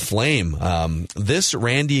the flame, this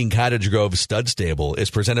Randy and Cottage Grove stud stable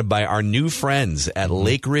is presented by our new friends at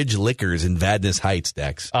Lake Ridge Liquors in Vadnais Heights,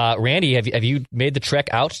 Dex. Randy, have you made the trek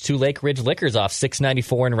out to Lake Ridge Liquors off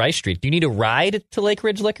 694 and Rice Street? Do you need a ride to Lake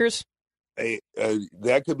Ridge Liquors?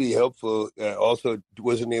 that could be helpful. Also,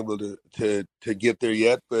 wasn't able to get there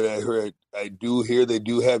yet, but I do hear they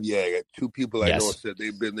do have. Yeah, I got 2 people I know said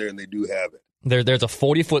they've been there and they do have it. There's a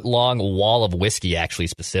 40-foot long wall of whiskey, actually,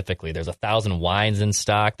 specifically. There's 1,000 wines in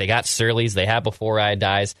stock. They got Surly's. They had Before I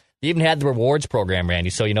Dies. They even had the rewards program,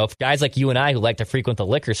 Randy. So, if guys like you and I who like to frequent the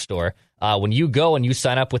liquor store, when you go and you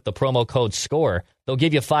sign up with the promo code SCORE, they'll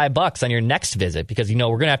give you $5 on your next visit because, we're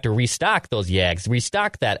going to have to restock those Yags,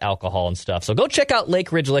 restock that alcohol and stuff. So go check out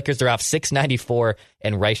Lake Ridge Liquors. They're off 694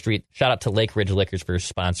 and Rice Street. Shout out to Lake Ridge Liquors for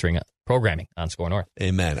sponsoring programming on Score North.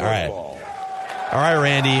 Amen. All right,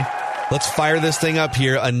 Randy. Let's fire this thing up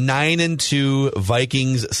here. A 9-2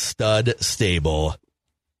 Vikings stud stable.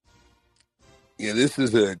 Yeah, this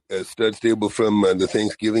is a stud stable from the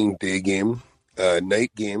Thanksgiving Day game,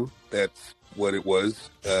 night game. That's what it was.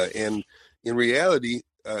 And in reality,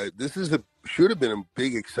 this should have been a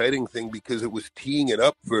big, exciting thing because it was teeing it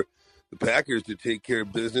up for the Packers to take care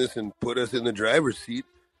of business and put us in the driver's seat.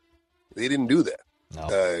 They didn't do that. No,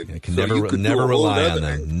 never rely on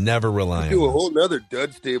them. Never rely on them. Do a whole nother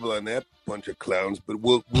dud stable on that bunch of clowns, but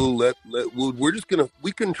we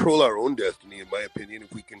control our own destiny, in my opinion,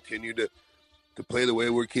 if we continue to play the way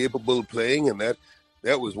we're capable of playing, and that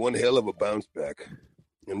was one hell of a bounce back.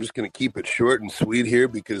 I'm just going to keep it short and sweet here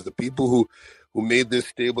because the people who made this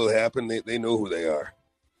stable happen, they know who they are.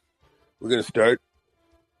 We're going to start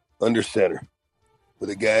under center with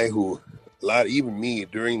a guy who even me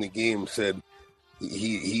during the game said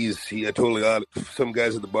I told some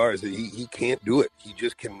guys at the bar that he can't do it. He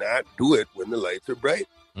just cannot do it when the lights are bright.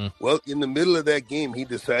 Well, in the middle of that game, he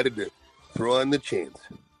decided to throw on the chains,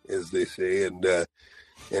 as they say, and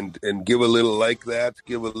give a little like that,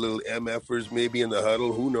 give a little MFers maybe in the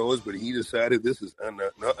huddle. Who knows? But he decided this is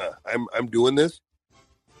I'm doing this,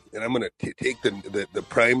 and I'm going to take the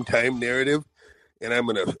prime time narrative, and I'm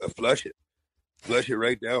going to flush it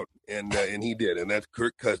right down, and he did, and that's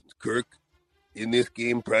Kirk Cousins. Kirk, in this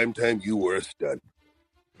game, prime time, you were a stud.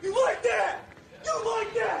 You like that? You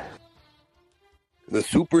like that? The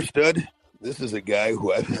super stud. This is a guy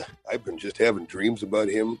who I've been just having dreams about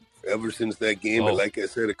him ever since that game. And like I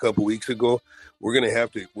said a couple weeks ago, we're gonna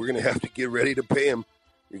have to get ready to pay him.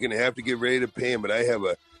 You're gonna have to get ready to pay him. But I have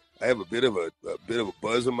a bit of a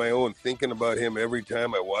buzz of my own thinking about him every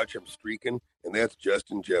time I watch him streaking, and that's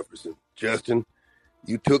Justin Jefferson. Justin,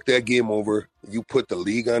 you took that game over. You put the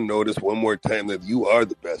league on notice one more time that you are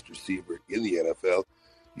the best receiver in the NFL.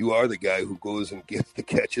 You are the guy who goes and gets the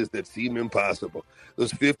catches that seem impossible.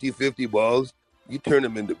 Those 50-50 balls, you turn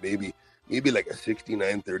them into maybe like a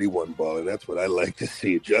 69-31 ball, and that's what I like to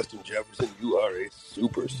see. Justin Jefferson, you are a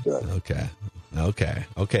super stud. Okay,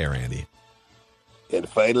 Randy. And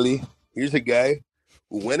finally, here's a guy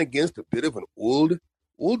who went against a bit of an old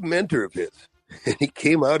mentor of his, and he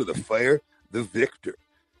came out of the fire the victor.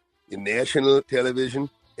 In national television,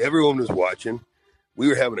 everyone was watching. We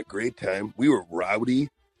were having a great time. We were rowdy,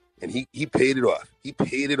 and he paid it off.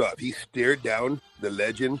 He stared down the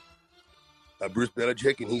legend, Bruce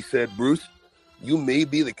Belichick, and he said, "Bruce, you may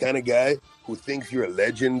be the kind of guy who thinks you're a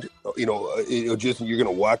legend. You're going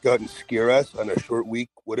to walk out and scare us on a short week,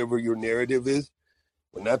 whatever your narrative is.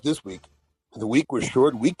 But not this week. The week was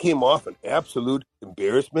short. We came off an absolute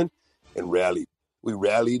embarrassment and rallied. We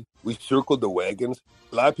rallied. We circled the wagons.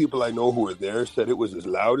 A lot of people I know who were there said it was as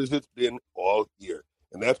loud as it's been all year.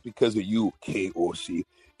 And that's because of you, KOC.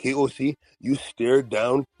 KOC, you stared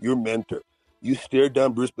down your mentor. You stared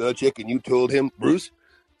down Bruce Belichick and you told him, Bruce,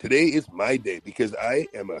 today is my day because I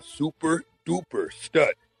am a super duper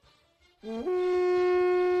stud.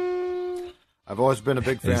 I've always been a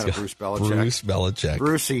big fan of Bruce Belichick. Bruce Belichick.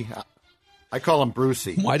 Brucey. I call him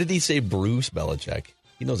Brucey. Why did he say Bruce Belichick?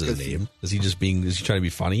 He knows his name. Is he trying to be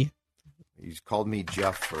funny? He's called me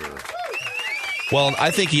Jeff for... Well,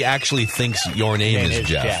 I think he actually thinks your name is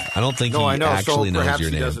Jeff. I don't think actually knows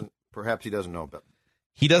your name. Perhaps he doesn't know, but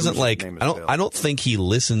he doesn't I don't think he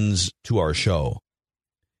listens to our show.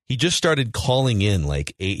 He just started calling in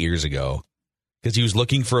like 8 years ago because he was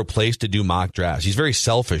looking for a place to do mock drafts. He's very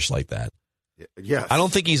selfish like that. Yes. I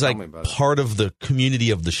don't think he's like part of the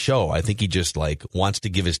community of the show. I think he just like wants to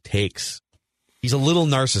give his takes. He's a little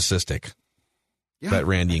narcissistic. Yeah, that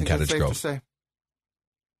Randy in Cottage Grove. Safe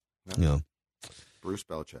to say. Yeah. Bruce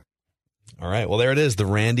Belichick. All right. Well, there it is. The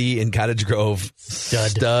Randy in Cottage Grove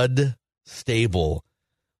stud stable.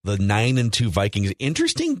 The 9-2 Vikings.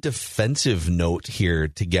 Interesting defensive note here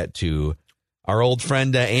to get to. Our old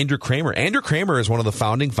friend Andrew Kramer. Andrew Kramer is one of the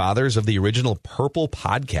founding fathers of the original Purple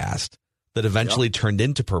podcast that eventually turned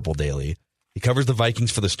into Purple Daily. He covers the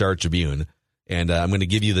Vikings for the Star Tribune. And I'm going to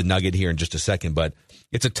give you the nugget here in just a second. But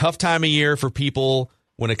it's a tough time of year for people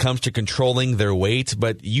when it comes to controlling their weight,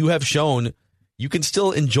 but you have shown you can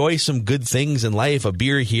still enjoy some good things in life, a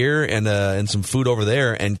beer here and some food over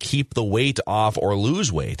there, and keep the weight off or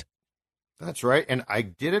lose weight. That's right. And I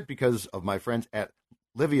did it because of my friends at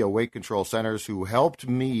Livia Weight Control Centers who helped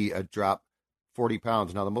me drop 40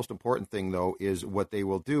 pounds. Now, the most important thing, though, is what they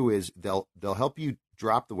will do is they'll help you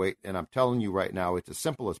drop the weight. And I'm telling you right now, it's as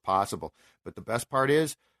simple as possible. But the best part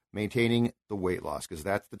is maintaining the weight loss, because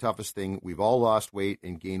that's the toughest thing. We've all lost weight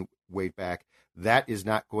and gained weight back. That is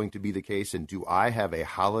not going to be the case. And do I have a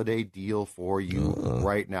holiday deal for you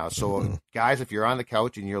right now? So, guys, if you're on the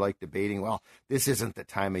couch and you're like debating, well, this isn't the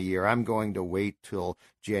time of year, I'm going to wait till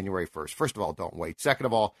January 1st. First of all, don't wait. Second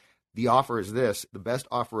of all, the offer is this. The best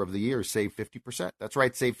offer of the year is save 50%. That's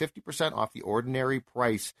right. Save 50% off the ordinary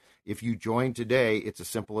price. If you join today, it's as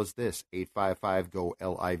simple as this.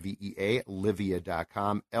 855-GO-LIVEA,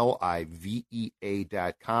 Livia.com, LIVEA.com.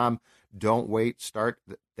 Don't wait. Start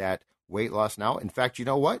that weight loss now. In fact, you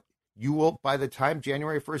know what? You will, by the time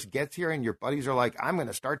January 1st gets here and your buddies are like, I'm going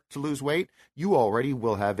to start to lose weight, you already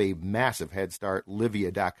will have a massive head start.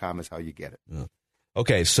 Livia.com is how you get it. Yeah.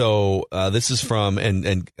 Okay, so this is from,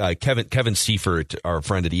 and Kevin Seifert, our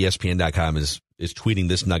friend at ESPN.com, is tweeting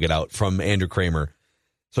this nugget out from Andrew Kramer.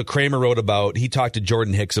 So Kramer wrote about, he talked to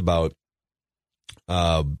Jordan Hicks about,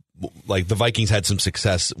 like the Vikings had some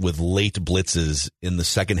success with late blitzes in the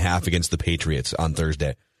second half against the Patriots on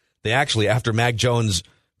Thursday. They actually, after Mac Jones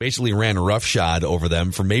basically ran roughshod over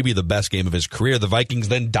them for maybe the best game of his career, the Vikings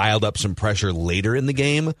then dialed up some pressure later in the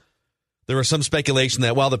game. There was some speculation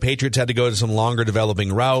that while the Patriots had to go to some longer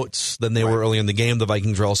developing routes than they were early in the game, the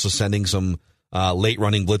Vikings were also sending some late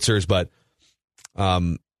running blitzers. But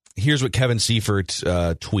here's what Kevin Seifert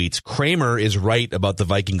tweets. Kramer is right about the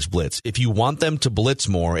Vikings blitz. If you want them to blitz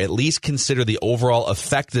more, at least consider the overall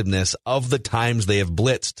effectiveness of the times they have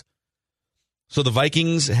blitzed. So the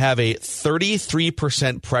Vikings have a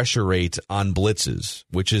 33% pressure rate on blitzes,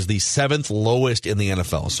 which is the 7th lowest in the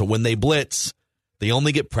NFL. So when they blitz, they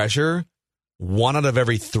only get pressure 1 out of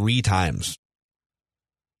every 3 times.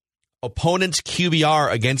 Opponents'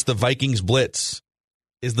 QBR against the Vikings blitz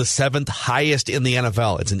is the 7th highest in the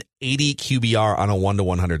NFL. It's an 80 QBR on a 1 to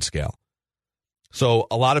 100 scale. So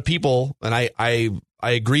a lot of people, and I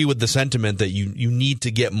agree with the sentiment that you need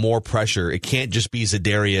to get more pressure. It can't just be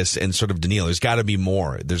Za'Darius and sort of Daniil. There's got to be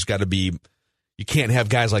more. There's got to be, you can't have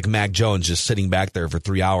guys like Mac Jones just sitting back there for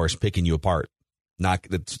 3 hours picking you apart. Not,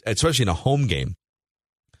 especially in a home game.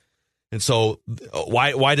 And so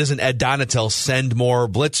why doesn't Ed Donatel send more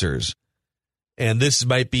blitzers? And this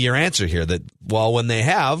might be your answer here, that, well, when they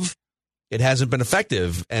have, it hasn't been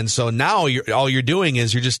effective. And so now all you're doing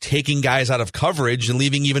is you're just taking guys out of coverage and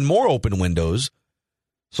leaving even more open windows.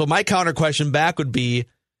 So my counter question back would be,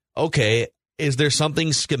 okay, is there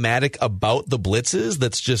something schematic about the blitzes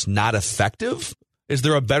that's just not effective? Is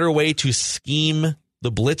there a better way to scheme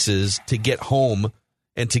the blitzes to get home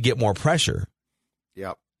and to get more pressure?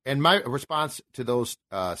 Yeah. And my response to those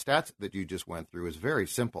stats that you just went through is very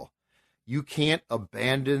simple. You can't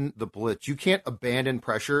abandon the blitz. You can't abandon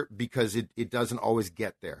pressure because it doesn't always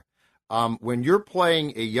get there. When you're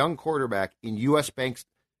playing a young quarterback in U.S. Bank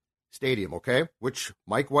Stadium, okay, which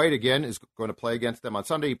Mike White, again, is going to play against them on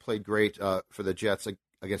Sunday. He played great for the Jets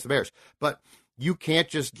against the Bears. But you can't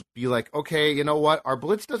just be like, okay, you know what? Our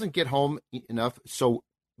blitz doesn't get home enough, so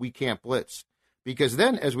we can't blitz. Because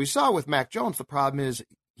then, as we saw with Mac Jones, the problem is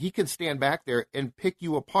he can stand back there and pick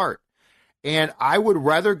you apart. And I would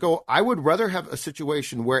rather have a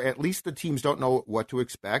situation where at least the teams don't know what to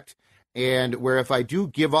expect, and where if I do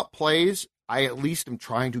give up plays, I at least am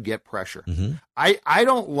trying to get pressure. Mm-hmm. I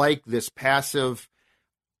don't like this passive,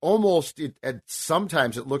 almost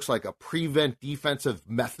sometimes it looks like a prevent defensive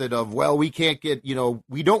method of, well, we can't get,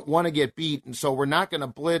 we don't want to get beat, and so we're not going to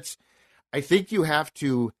blitz. I think you have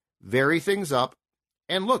to vary things up.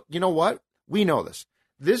 And look, you know what? We know this.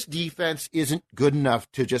 This defense isn't good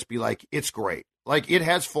enough to just be like, it's great. Like, it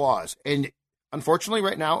has flaws. And unfortunately,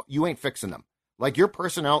 right now, you ain't fixing them. Like, your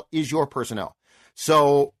personnel is your personnel.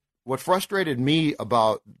 So what frustrated me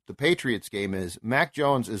about the Patriots game is Mac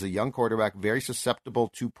Jones is a young quarterback, very susceptible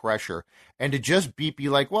to pressure. And to just be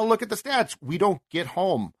like, well, look at the stats. We don't get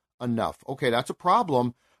home enough. Okay, that's a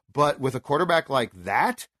problem. But with a quarterback like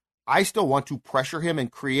that, I still want to pressure him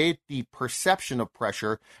and create the perception of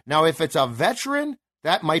pressure. Now, if it's a veteran,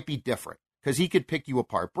 that might be different because he could pick you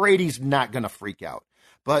apart. Brady's not going to freak out.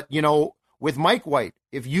 But, with Mike White,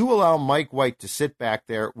 if you allow Mike White to sit back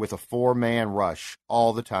there with a 4-man rush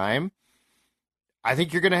all the time, I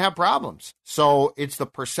think you're going to have problems. So it's the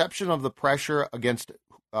perception of the pressure against,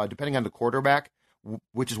 depending on the quarterback,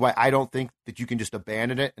 which is why I don't think that you can just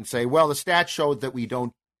abandon it and say, well, the stats showed that we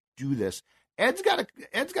don't do this. Ed's got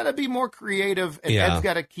to be more creative, and Ed's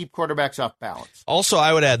got to keep quarterbacks off balance. Also,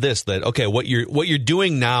 I would add this, that, okay, what you're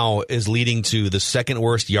doing now is leading to the second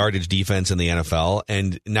worst yardage defense in the NFL,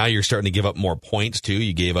 and now you're starting to give up more points, too.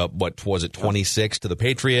 You gave up, 26 to the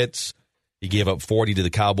Patriots. You gave up 40 to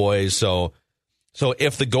the Cowboys. So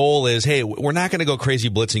if the goal is, hey, we're not going to go crazy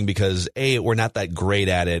blitzing because, A, we're not that great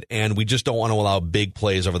at it, and we just don't want to allow big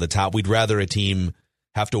plays over the top. We'd rather a team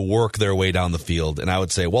have to work their way down the field. And I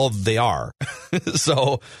would say, well, they are.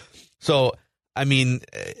 So, I mean,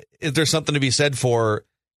 is there something to be said for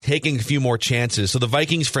taking a few more chances? So the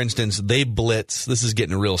Vikings, for instance, they blitz. This is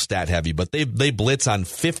getting real stat heavy, but they blitz on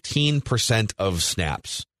 15% of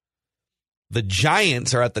snaps. The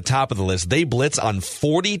Giants are at the top of the list. They blitz on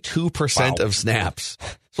 42% of snaps.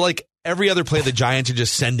 So like every other play, the Giants are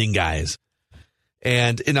just sending guys.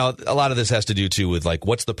 And, you know, a lot of this has to do too with like,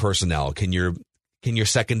 what's the personnel? Can your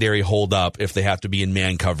secondary hold up if they have to be in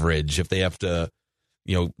man coverage, if they have to,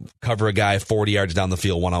 you know, cover a guy 40 yards down the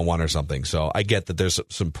field one-on-one or something? So I get that there's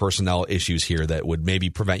some personnel issues here that would maybe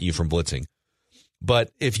prevent you from blitzing.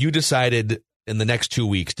 But if you decided in the next 2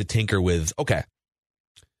 weeks to tinker with, okay,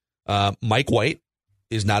 Mike White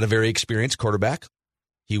is not a very experienced quarterback.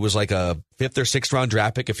 He was like a 5th or 6th round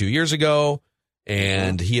draft pick a few years ago,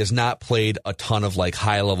 and he has not played a ton of like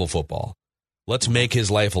high-level football. Let's make his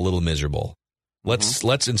life a little miserable. Let's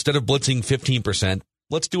instead of blitzing 15%,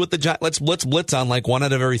 let's do what let's blitz on like 1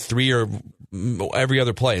 out of every 3 or every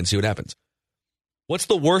other play and see what happens. What's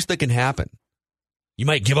the worst that can happen? You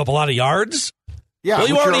might give up a lot of yards. Yeah, well,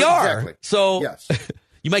 you already are. Exactly. So yes.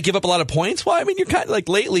 You might give up a lot of points. Well, I mean, you're kind of like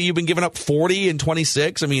lately you've been giving up 40 and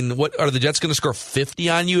 26. I mean, what are the Jets going to score 50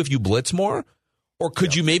 on you if you blitz more? Or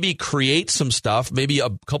could you maybe create some stuff, maybe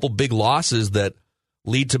a couple big losses that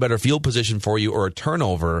lead to better field position for you or a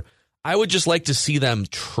turnover? I would just like to see them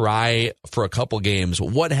try for a couple games.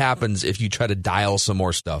 What happens if you try to dial some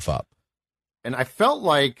more stuff up? And I felt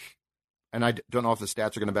like, and I don't know if the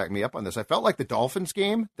stats are going to back me up on this, I felt like the Dolphins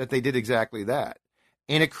game that they did exactly that.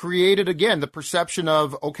 And it created, again, the perception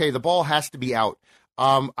of, okay, the ball has to be out.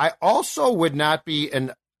 I also would not be,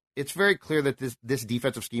 and it's very clear that this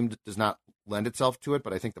defensive scheme does not lend itself to it,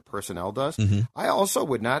 but I think the personnel does. Mm-hmm. I also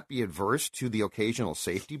would not be adverse to the occasional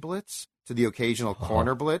safety blitz, to the occasional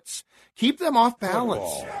corner blitz. Keep them off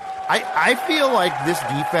balance. I feel like this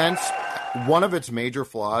defense, one of its major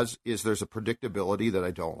flaws is there's a predictability that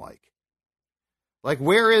I don't like. Like,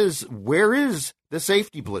 where is the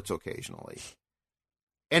safety blitz occasionally?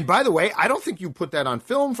 And by the way, I don't think you put that on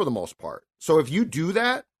film for the most part. So if you do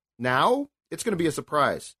that now, it's going to be a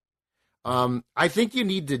surprise. I think you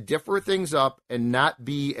need to differ things up and not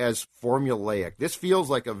be as formulaic. This feels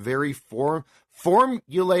like a very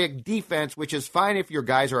formulaic defense, which is fine if your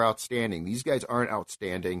guys are outstanding. These guys aren't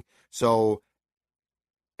outstanding. So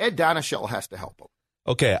Ed Donachelle has to help them.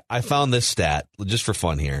 Okay, I found this stat just for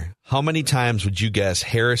fun here. How many times would you guess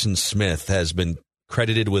Harrison Smith has been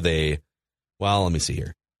credited with well, let me see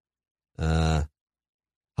here.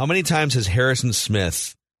 How many times has Harrison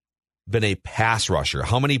Smith been a pass rusher?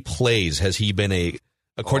 How many plays has he been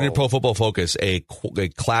according to Pro Football Focus, a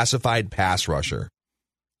classified pass rusher?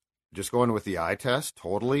 Just going with the eye test,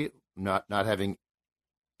 totally not having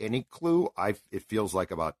any clue. It feels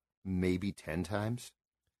like about maybe 10 times.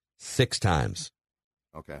 6 times.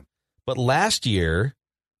 Okay. But last year,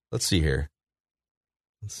 let's see here.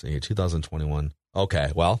 2021.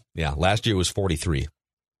 Okay, well, yeah, last year was 43.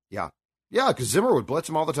 Yeah, because Zimmer would blitz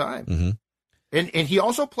him all the time. Mm-hmm. And he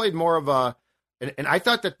also played more of a, and I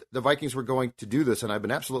thought that the Vikings were going to do this, and I've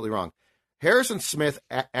been absolutely wrong. Harrison Smith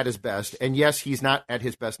at his best, and yes, he's not at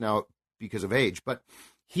his best now because of age, but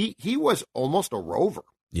he was almost a rover.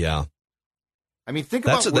 Yeah. I mean, think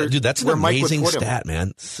about that's an amazing stat,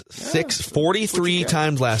 man. 43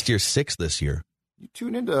 times last year, 6 this year. You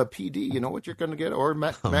tune into PD, you know what you're going to get, or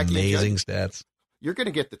amazing stats. You're going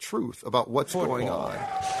to get the truth about what's going on,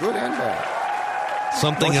 good and bad.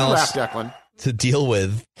 Something else to deal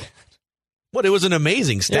with. What? It was an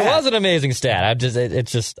amazing stat. It was an amazing stat.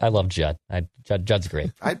 I love Judd. Judd's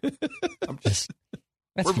great. That's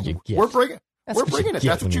what you get. We're bringing it.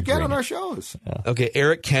 That's what you get on our shows. Yeah. Okay,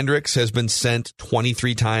 Eric Kendricks has been sent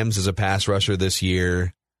 23 times as a pass rusher this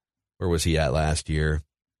year. Where was he at last year?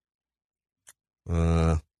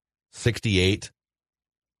 68.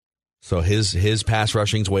 So his pass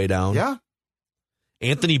rushing's way down. Yeah.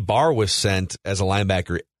 Anthony Barr was sent as a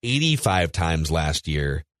linebacker 85 times last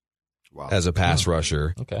year as a pass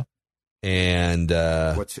rusher. Okay. And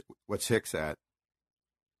what's Hicks at?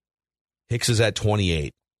 Hicks is at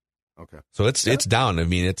 28. Okay. So it's down. I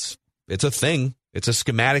mean, it's It's a thing. It's a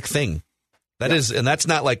schematic thing. That is, and that's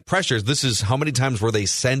not like pressures. This is how many times were they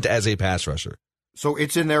sent as a pass rusher? So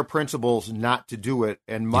it's in their principles not to do it.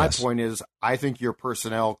 And my point is, I think your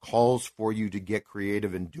personnel calls for you to get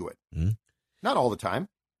creative and do it. Mm-hmm. Not all the time.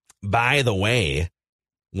 By the way,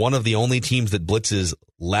 one of the only teams that blitzes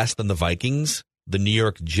less than the Vikings, the New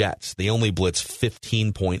York Jets, they only blitz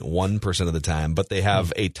 15.1% of the time, but they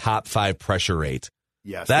have a top 5 pressure rate.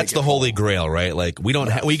 Yes, that's the holy grail, right? Like we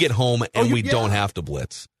don't, we get home and we don't have to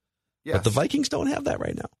blitz. Yes. But the Vikings don't have that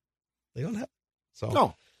right now. They don't have. So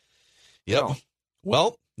no. Yep. No.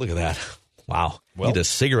 Well, look at that. Wow. Need a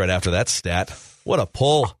cigarette after that stat. What a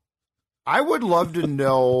pull. I would love to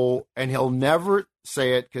know, and he'll never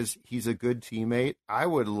say it because he's a good teammate. I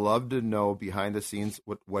would love to know behind the scenes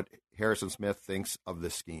what Harrison Smith thinks of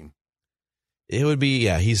this scheme. It would be,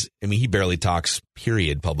 he barely talks,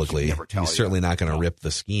 period, publicly. He's certainly not going to rip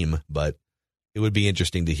the scheme, but it would be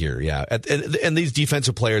interesting to hear, yeah. And these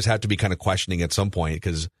defensive players have to be kind of questioning at some point,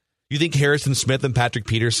 because you think Harrison Smith and Patrick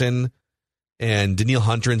Peterson and Danielle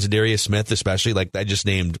Hunter and Zadarius Smith, especially, like I just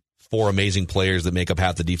named 4 amazing players that make up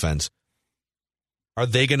half the defense. Are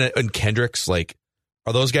they going to, and Kendricks, like,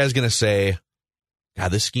 are those guys going to say,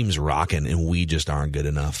 God, this scheme's rocking and we just aren't good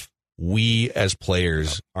enough? We as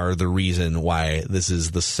players are the reason why this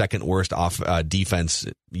is the second worst yardage defense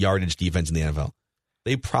in the NFL.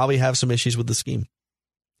 They probably have some issues with the scheme.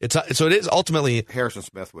 So it is ultimately Harrison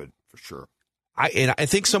Smith would, for sure. I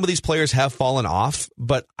think some of these players have fallen off,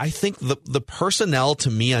 but I think the personnel to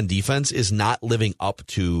me on defense is not living up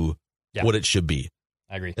to what it should be.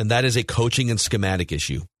 I agree. And that is a coaching and schematic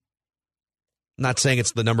issue. I'm not saying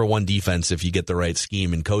it's the number one defense if you get the right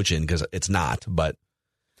scheme and coaching, because it's not, but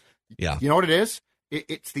yeah. You know what it is?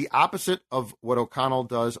 It's the opposite of what O'Connell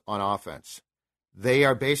does on offense. They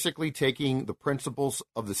are basically taking the principles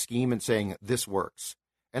of the scheme and saying, this works.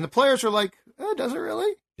 And the players are like, does it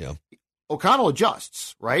really? Yeah. O'Connell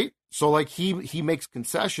adjusts, right? So like he makes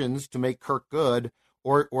concessions to make Kirk good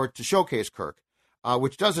or to showcase Kirk,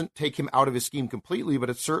 which doesn't take him out of his scheme completely, but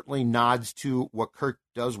it certainly nods to what Kirk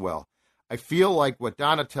does well. I feel like what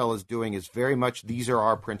Donatel is doing is very much, these are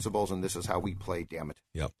our principles and this is how we play, damn it.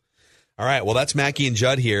 Yep. All right, well, that's Mackey and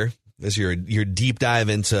Judd here. This is your deep dive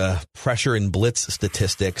into pressure and blitz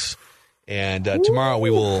statistics. And tomorrow we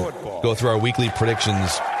will go through our weekly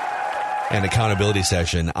predictions and accountability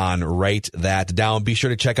session on Write That Down. Be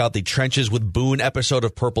sure to check out the Trenches with Boone episode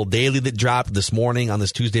of Purple Daily that dropped this morning on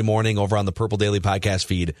this Tuesday morning over on the Purple Daily podcast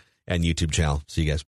feed and YouTube channel. See you guys.